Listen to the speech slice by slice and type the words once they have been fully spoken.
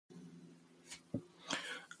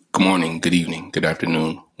Good morning, good evening, good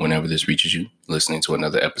afternoon, whenever this reaches you, listening to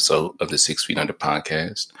another episode of the 6 Feet Under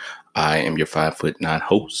podcast. I am your 5'9"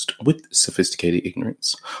 host with sophisticated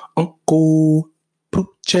ignorance, Uncle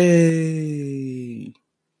Poochie.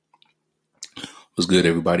 What's good,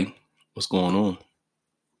 everybody? What's going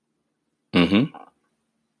on?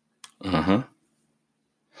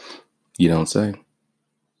 You don't say.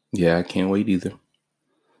 Yeah, I can't wait either.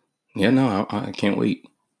 Yeah, no, I can't wait.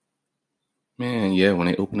 Man, yeah, when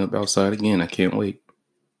they open up outside again, I can't wait.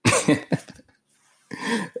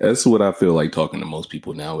 That's what I feel like talking to most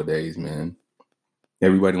people nowadays, man.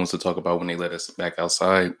 Everybody wants to talk about when they let us back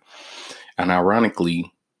outside. And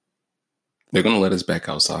ironically, they're going to let us back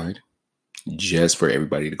outside just for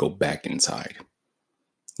everybody to go back inside.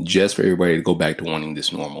 Just for everybody to go back to wanting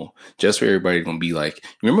this normal. Just for everybody to going to be like,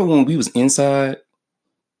 remember when we was inside?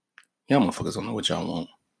 Y'all motherfuckers don't know what y'all want.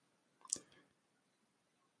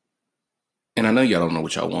 And I know y'all don't know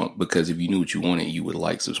what y'all want, because if you knew what you wanted, you would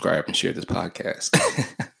like, subscribe, and share this podcast.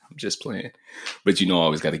 I'm just playing. But you know, I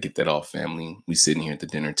always got to get that off, family. We sitting here at the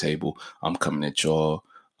dinner table. I'm coming at y'all.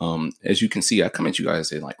 As you can see, I come at you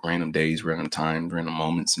guys at like random days, random times, random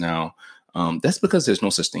moments now. That's because there's no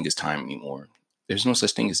such thing as time anymore. There's no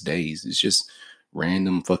such thing as days. It's just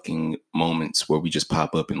random fucking moments where we just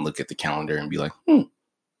pop up and look at the calendar and be like,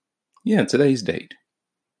 yeah, today's date.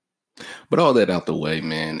 But all that out the way,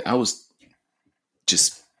 man, I was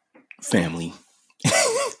just family.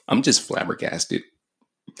 I'm just flabbergasted.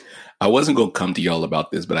 I wasn't going to come to y'all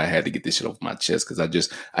about this, but I had to get this shit off my chest because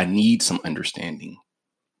I need some understanding.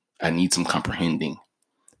 I need some comprehending.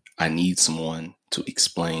 I need someone to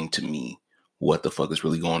explain to me what the fuck is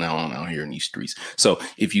really going on out here in these streets. So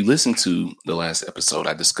if you listen to the last episode,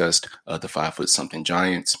 I discussed the 5-foot-something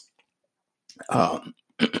giants.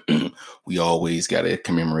 We always got to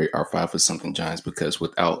commemorate our 5-foot-something giants, because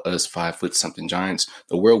without us 5-foot-something giants,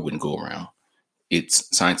 the world wouldn't go around.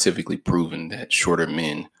 It's scientifically proven that shorter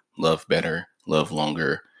men love better, love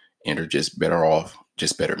longer, and are just better off,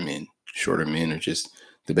 just better men. Shorter men are just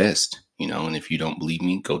the best, you know. And if you don't believe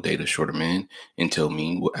me, go date a shorter man and tell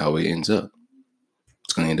me how it ends up.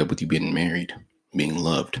 It's going to end up with you being married, being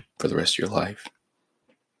loved for the rest of your life.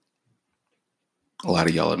 A lot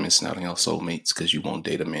of y'all are missing out on y'all soulmates because you won't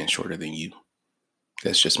date a man shorter than you.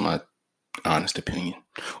 That's just my honest opinion.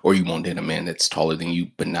 Or you won't date a man that's taller than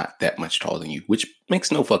you, but not that much taller than you, which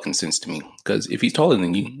makes no fucking sense to me. Because if he's taller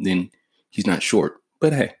than you, then he's not short.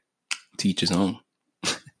 But hey, to each his own.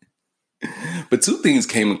 But two things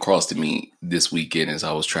came across to me this weekend as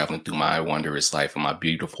I was traveling through my wondrous life and my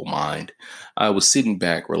beautiful mind. I was sitting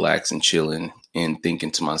back, relaxing, chilling, and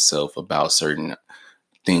thinking to myself about certain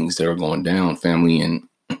things that are going down, family. And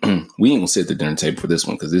we ain't gonna sit at the dinner table for this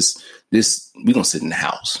one, because this we gonna sit in the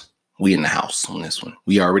house. We in the house on this one.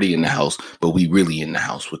 We already in the house, but we really in the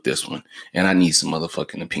house with this one. And I need some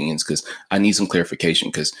motherfucking opinions, because I need some clarification,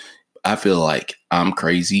 because I feel like I'm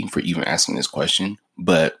crazy for even asking this question,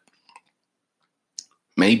 but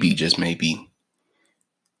maybe, just maybe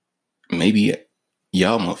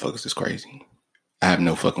y'all motherfuckers is crazy. I have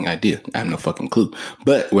no fucking idea. I have no fucking clue.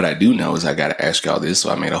 But what I do know is I got to ask y'all this,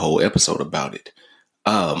 so I made a whole episode about it.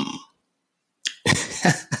 I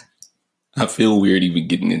feel weird even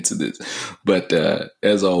getting into this. But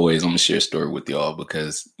as always, I'm going to share a story with y'all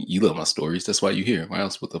because you love my stories. That's why you're here. Why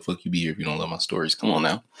else would the fuck you be here if you don't love my stories? Come on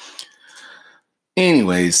now.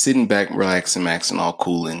 Anyways, sitting back, relaxing, maxing, all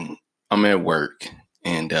cool. And I'm at work.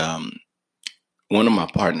 And one of my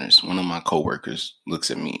coworkers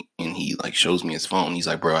looks at me and he like shows me his phone. He's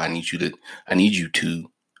like, bro, I need you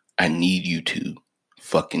to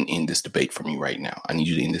fucking end this debate for me right now. I need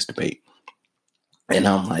you to end this debate. And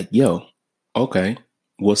I'm like, yo, okay,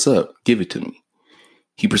 what's up? Give it to me.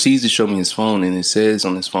 He proceeds to show me his phone, and it says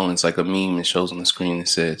on his phone, it's like a meme. It shows on the screen. It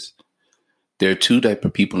says, there are two types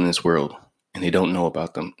of people in this world, and they don't know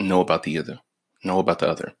about the other.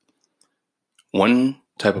 One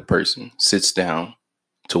type of person sits down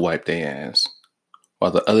to wipe their ass,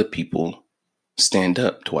 while the other people stand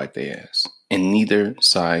up to wipe their ass, and neither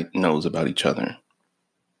side knows about each other.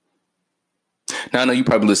 Now, I know you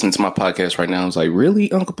probably listening to my podcast right now. I was like,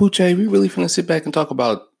 really, Uncle Poochie? We really finna sit back and talk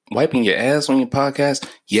about wiping your ass on your podcast?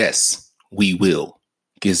 Yes, we will.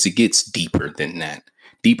 Because it gets deeper than that.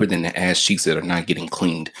 Deeper than the ass cheeks that are not getting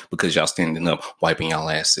cleaned because y'all standing up wiping y'all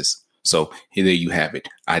asses. So here, there you have it.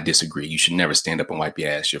 I disagree. You should never stand up and wipe your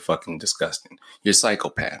ass. You're fucking disgusting. You're a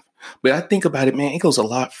psychopath. But I think about it, man, it goes a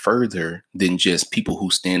lot further than just people who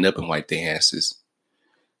stand up and wipe their asses.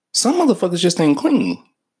 Some motherfuckers just ain't clean.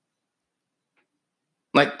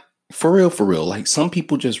 Like, for real. Like, some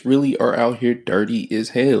people just really are out here dirty as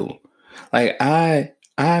hell. Like, I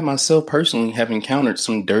I myself personally have encountered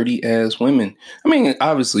some dirty ass women. I mean,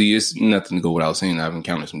 obviously, it's nothing to go without saying I've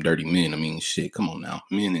encountered some dirty men. I mean, shit, come on now.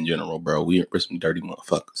 Men in general, bro, we're some dirty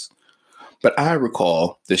motherfuckers. But I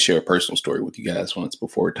recall to share a personal story with you guys once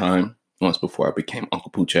before time, once before I became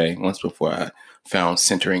Uncle Poochie, once before I found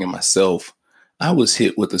centering in myself. I was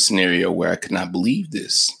hit with a scenario where I could not believe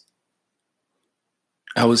this.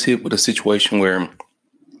 I was hit with a situation where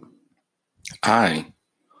I,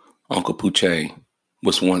 Uncle Poochie,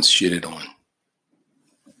 was once shitted on.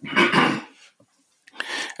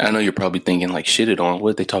 I know you're probably thinking like shitted on.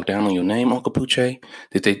 What, they talk down on your name, Uncle Poochie?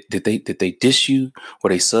 Did they diss you? Were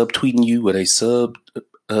they subtweeting you? Were they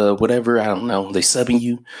whatever? I don't know. They subbing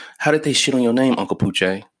you? How did they shit on your name, Uncle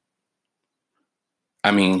Poochie? I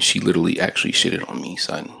mean, she literally actually shitted on me,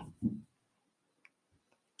 son.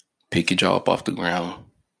 Pick your jaw up off the ground.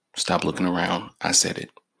 Stop looking around. I said it.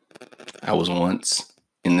 I was once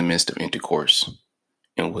in the midst of intercourse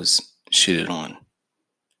and was shitted on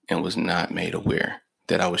and was not made aware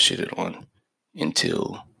that I was shitted on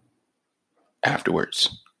until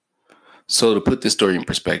afterwards. So to put this story in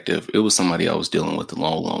perspective, it was somebody I was dealing with a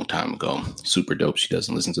long, long time ago. Super dope. She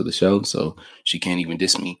doesn't listen to the show, so she can't even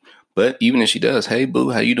diss me. But even if she does, hey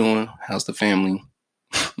boo, how you doing? How's the family?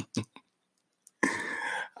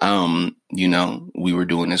 We were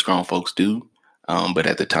doing as grown folks do. But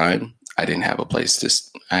at the time, I didn't have a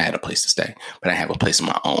place I had a place to stay, but I have a place of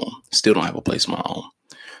my own. Still don't have a place of my own.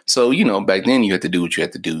 So, back then you had to do what you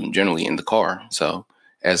had to do, generally in the car. So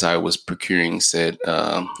as I was procuring said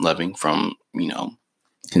loving from,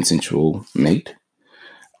 consensual mate,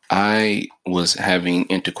 I was having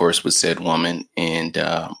intercourse with said woman. And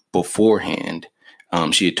beforehand,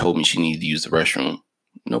 she had told me she needed to use the restroom.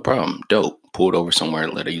 No problem. Dope. Pulled over somewhere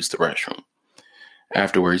to let her use the restroom.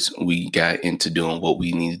 Afterwards, we got into doing what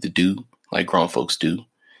we needed to do, like grown folks do.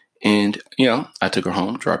 And, I took her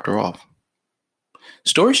home, dropped her off.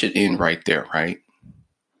 Story should end right there, right?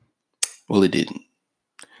 Well, it didn't.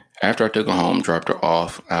 After I took her home, dropped her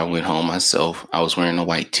off, I went home myself. I was wearing a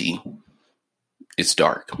white tee. It's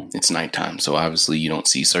dark. It's nighttime, so obviously you don't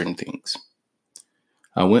see certain things.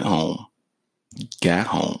 I went home, got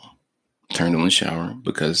home, turned on the shower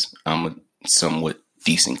because I'm a somewhat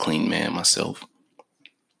decent, clean man myself.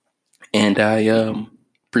 And I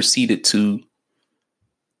proceeded to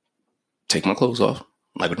take my clothes off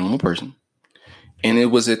like a normal person. And it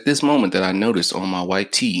was at this moment that I noticed on my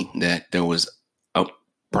white tee that there was a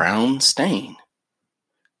brown stain.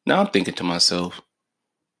 Now I'm thinking to myself,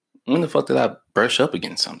 when the fuck did I brush up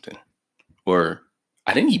against something? Or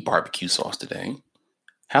I didn't eat barbecue sauce today.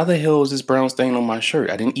 How the hell is this brown stain on my shirt?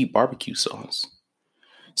 I didn't eat barbecue sauce.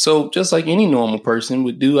 So just like any normal person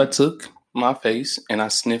would do, I took my face and I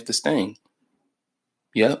sniffed the stain.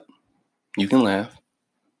 Yep, you can laugh.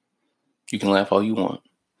 You can laugh all you want.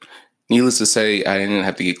 Needless to say, I didn't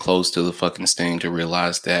have to get close to the fucking stain to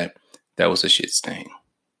realize that that was a shit stain.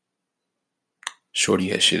 Shorty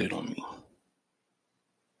had shitted on me.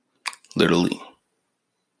 Literally.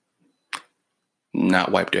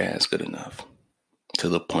 Not wiped her ass good enough. To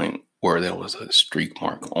the point where there was a streak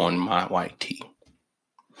mark on my white tee.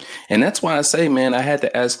 And that's why I say, man, I had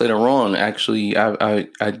to ask later on. Actually,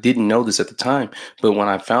 I didn't know this at the time. But when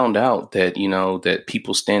I found out that, that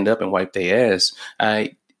people stand up and wipe their ass,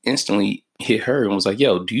 I instantly hit her and was like,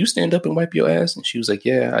 yo, do you stand up and wipe your ass? And she was like,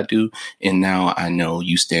 yeah, I do. And now I know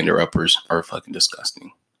you stander-uppers are fucking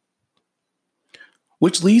disgusting.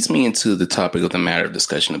 Which leads me into the topic of the matter of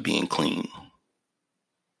discussion of being clean.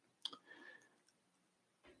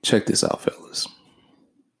 Check this out, fellas.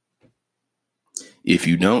 If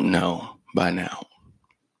you don't know by now,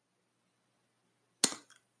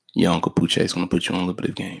 your Uncle Poochie is going to put you on a little bit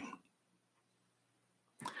of game.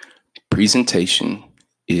 Presentation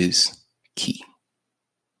is key.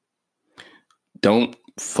 Don't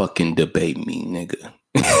fucking debate me, nigga.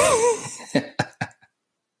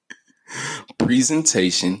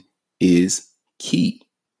 Presentation is key.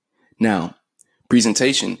 Now,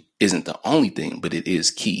 presentation isn't the only thing, but it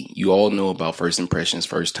is key. You all know about first impressions,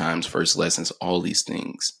 first times, first lessons, all these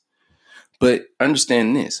things. But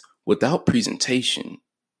understand this, without presentation,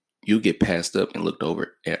 you'll get passed up and looked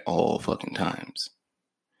over at all fucking times.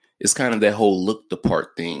 It's kind of that whole look the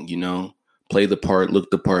part thing, play the part,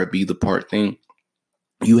 look the part, be the part thing.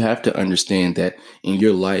 You have to understand that in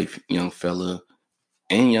your life, young fella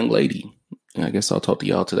and young lady, and I guess I'll talk to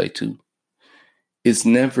y'all today too. It's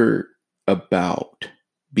never about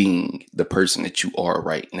being the person that you are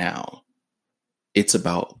right now. It's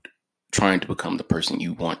about trying to become the person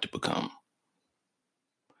you want to become.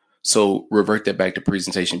 So revert that back to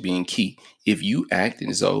presentation being key. If you act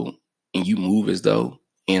as though and you move as though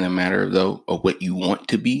in a matter though of what you want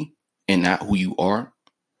to be and not who you are.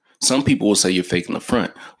 Some people will say you're faking the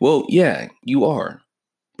front. Well, yeah, you are,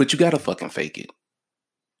 but you gotta fucking fake it.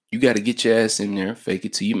 You got to get your ass in there, fake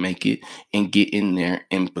it till you make it, and get in there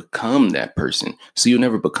and become that person. So you'll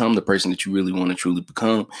never become the person that you really want to truly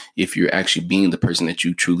become if you're actually being the person that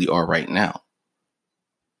you truly are right now.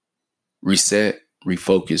 Reset,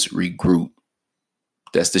 refocus, regroup.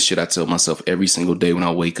 That's the shit I tell myself every single day when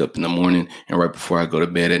I wake up in the morning and right before I go to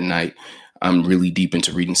bed at night. I'm really deep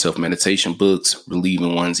into reading self-meditation books,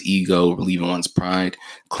 relieving one's ego, relieving one's pride,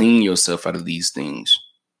 cleaning yourself out of these things.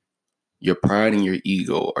 Your pride and your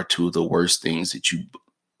ego are two of the worst things that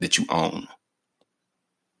you own.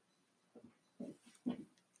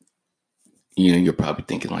 You know, you're probably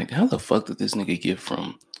thinking like, how the fuck did this nigga get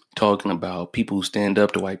from talking about people who stand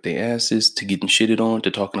up to wipe their asses to getting shitted on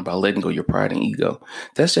to talking about letting go your pride and ego?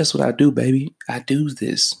 That's just what I do, baby. I do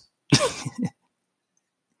this.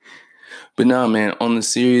 But nah, man, on the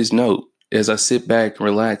serious note, as I sit back and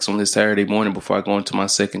relax on this Saturday morning before I go into my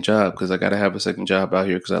second job, because I got to have a second job out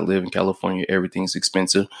here because I live in California. Everything's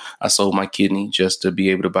expensive. I sold my kidney just to be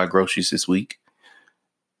able to buy groceries this week.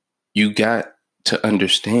 You got to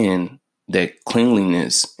understand that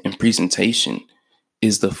cleanliness and presentation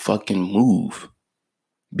is the fucking move.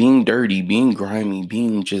 Being dirty, being grimy,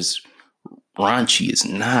 being just raunchy is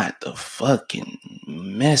not the fucking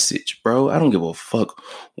message, bro. I don't give a fuck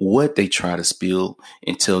what they try to spill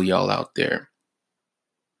and tell y'all out there.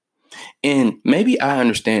 And maybe I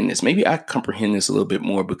understand this. Maybe I comprehend this a little bit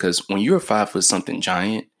more because when you're a 5 foot something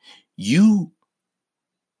giant, you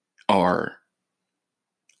are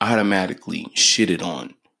automatically shitted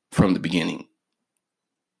on from the beginning.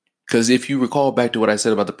 Because if you recall back to what I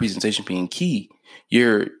said about the presentation being key,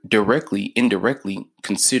 you're indirectly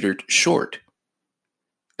considered short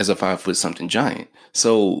as a 5 foot something giant.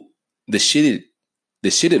 So the shitted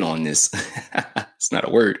on this, it's not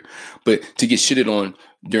a word, but to get shitted on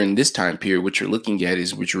during this time period, what you're looking at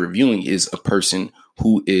is what you're reviewing is a person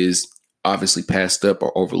who is obviously passed up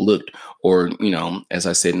or overlooked, or, you know, as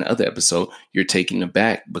I said in the other episode, you're taken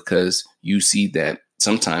aback because you see that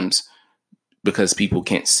sometimes because people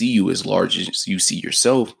can't see you as large as you see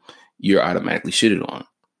yourself, you're automatically shitted on.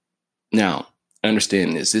 Now,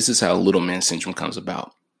 understand this. This is how little man syndrome comes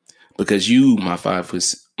about. Because you, my 5 foot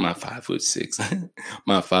 6,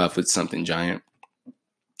 my 5 foot something giant,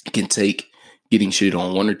 can take getting shitted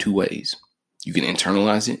on one or two ways. You can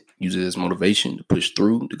internalize it, use it as motivation to push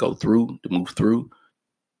through, to go through, to move through.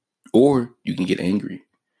 Or you can get angry.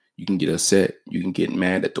 You can get upset. You can get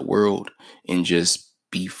mad at the world and just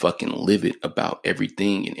be fucking livid about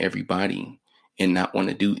everything and everybody and not want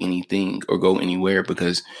to do anything or go anywhere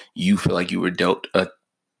because you feel like you were dealt a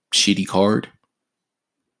shitty card.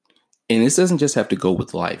 And this doesn't just have to go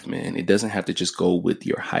with life, man. It doesn't have to just go with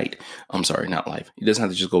your height. I'm sorry, not life. It doesn't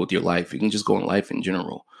have to just go with your life. It can just go in life in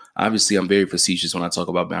general. Obviously, I'm very facetious when I talk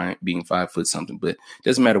about being 5 foot something, but it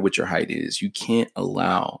doesn't matter what your height is. You can't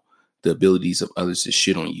allow the abilities of others to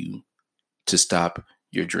shit on you to stop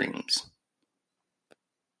your dreams.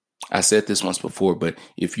 I said this once before, but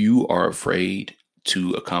if you are afraid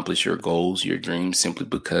to accomplish your goals, your dreams, simply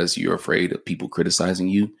because you're afraid of people criticizing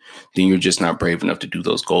you, then you're just not brave enough to do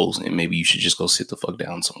those goals. And maybe you should just go sit the fuck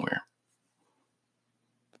down somewhere.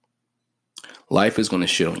 Life is going to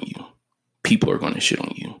shit on you. People are going to shit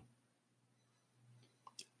on you.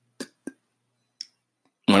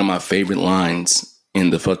 One of my favorite lines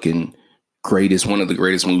in the fucking one of the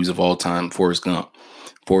greatest movies of all time, Forrest Gump.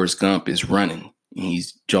 Forrest Gump is running. And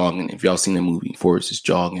he's jogging. If y'all seen the movie, Forrest is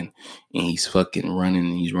jogging and he's fucking running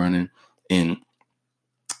and he's running. And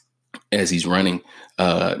as he's running,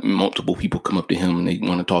 multiple people come up to him and they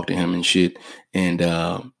want to talk to him and shit. And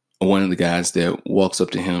one of the guys that walks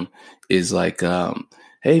up to him is like,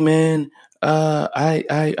 hey, man,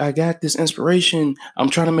 I got this inspiration. I'm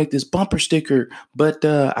trying to make this bumper sticker, but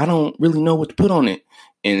I don't really know what to put on it.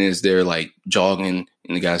 And as they're like jogging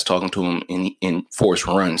and the guy's talking to him and Forrest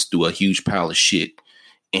runs through a huge pile of shit.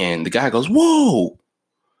 And the guy goes, whoa,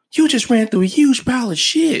 you just ran through a huge pile of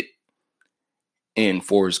shit. And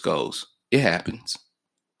Forrest goes, it happens.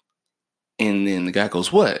 And then the guy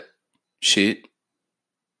goes, what? Shit.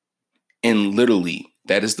 And literally,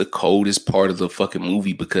 that is the coldest part of the fucking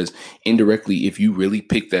movie because indirectly, if you really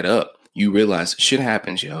pick that up, you realize shit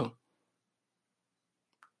happens, yo.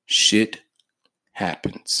 Shit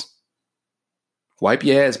happens. Wipe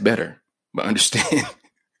your ass better, but understand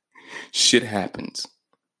shit happens.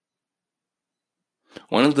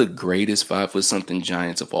 One of the greatest 5 foot something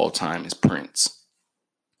giants of all time is Prince.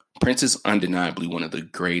 Prince is undeniably one of the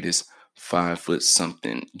greatest 5 foot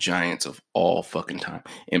something giants of all fucking time.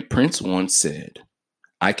 And Prince once said,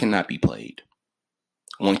 I cannot be played.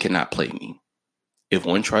 One cannot play me. If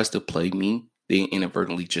one tries to play me, they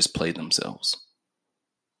inadvertently just play themselves.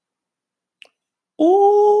 Ooh,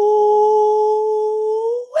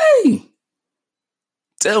 hey.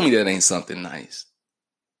 Tell me that ain't something nice.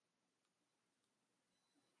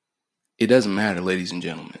 It doesn't matter, ladies and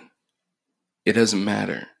gentlemen. It doesn't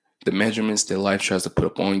matter. The measurements that life tries to put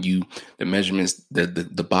up on you, the measurements,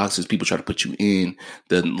 the boxes people try to put you in,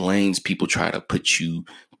 the lanes people try to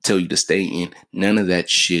tell you to stay in, none of that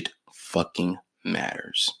shit fucking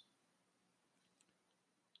matters.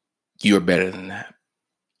 You're better than that.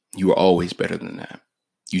 You are always better than that.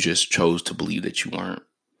 You just chose to believe that you weren't.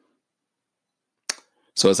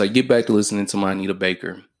 So as I get back to listening to my Anita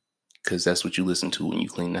Baker, because that's what you listen to when you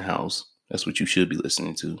clean the house. That's what you should be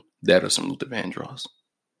listening to. That or some Luther Vandross.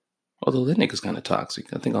 Although that nigga's kind of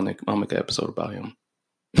toxic. I think I'll make an episode about him.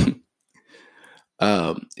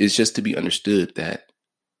 It's just to be understood that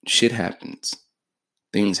shit happens.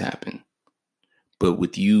 Things happen. But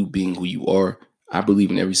with you being who you are, I believe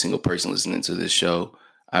in every single person listening to this show.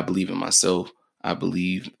 I believe in myself. I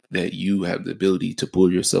believe that you have the ability to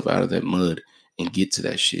pull yourself out of that mud and get to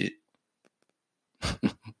that shit.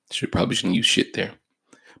 Probably shouldn't use shit there.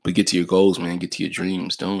 But get to your goals, man. Get to your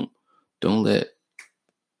dreams. Don't let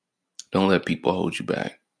people hold you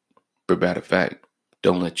back. For matter of fact,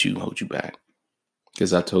 don't let you hold you back.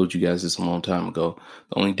 Because I told you guys this a long time ago.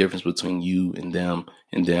 The only difference between you and them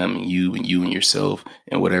and you and yourself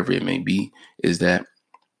and whatever it may be is that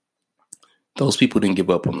those people didn't give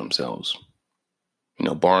up on themselves. You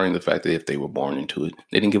know, barring the fact that if they were born into it,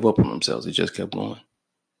 they didn't give up on themselves. They just kept going.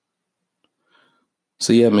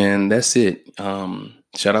 So yeah, man, that's it.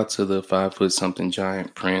 Shout out to the 5-foot-something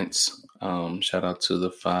giant Prince. Shout out to the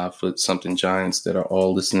 5-foot-something giants that are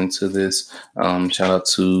all listening to this. Shout out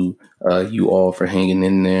to you all for hanging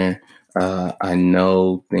in there. I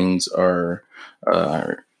know things are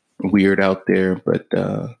weird out there, but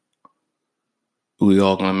we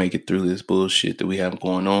all gonna make it through this bullshit that we have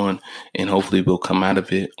going on, and hopefully we'll come out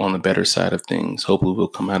of it on the better side of things. Hopefully we'll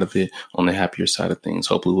come out of it on the happier side of things.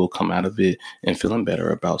 Hopefully we'll come out of it and feeling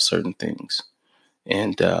better about certain things.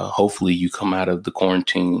 And hopefully you come out of the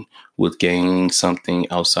quarantine with gaining something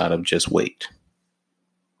outside of just weight.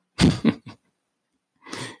 And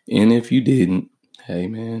if you didn't, hey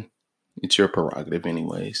man, it's your prerogative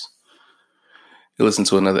anyways. You listen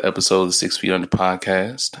to another episode of the 6 Feet Under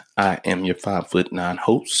podcast. I am your 5'9"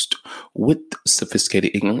 host with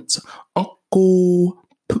sophisticated ignorance, Uncle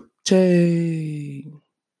Poochie.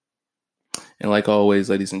 And like always,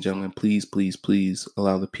 ladies and gentlemen, please, please, please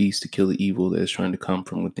allow the peace to kill the evil that is trying to come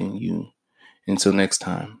from within you. Until next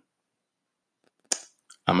time,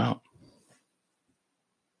 I'm out.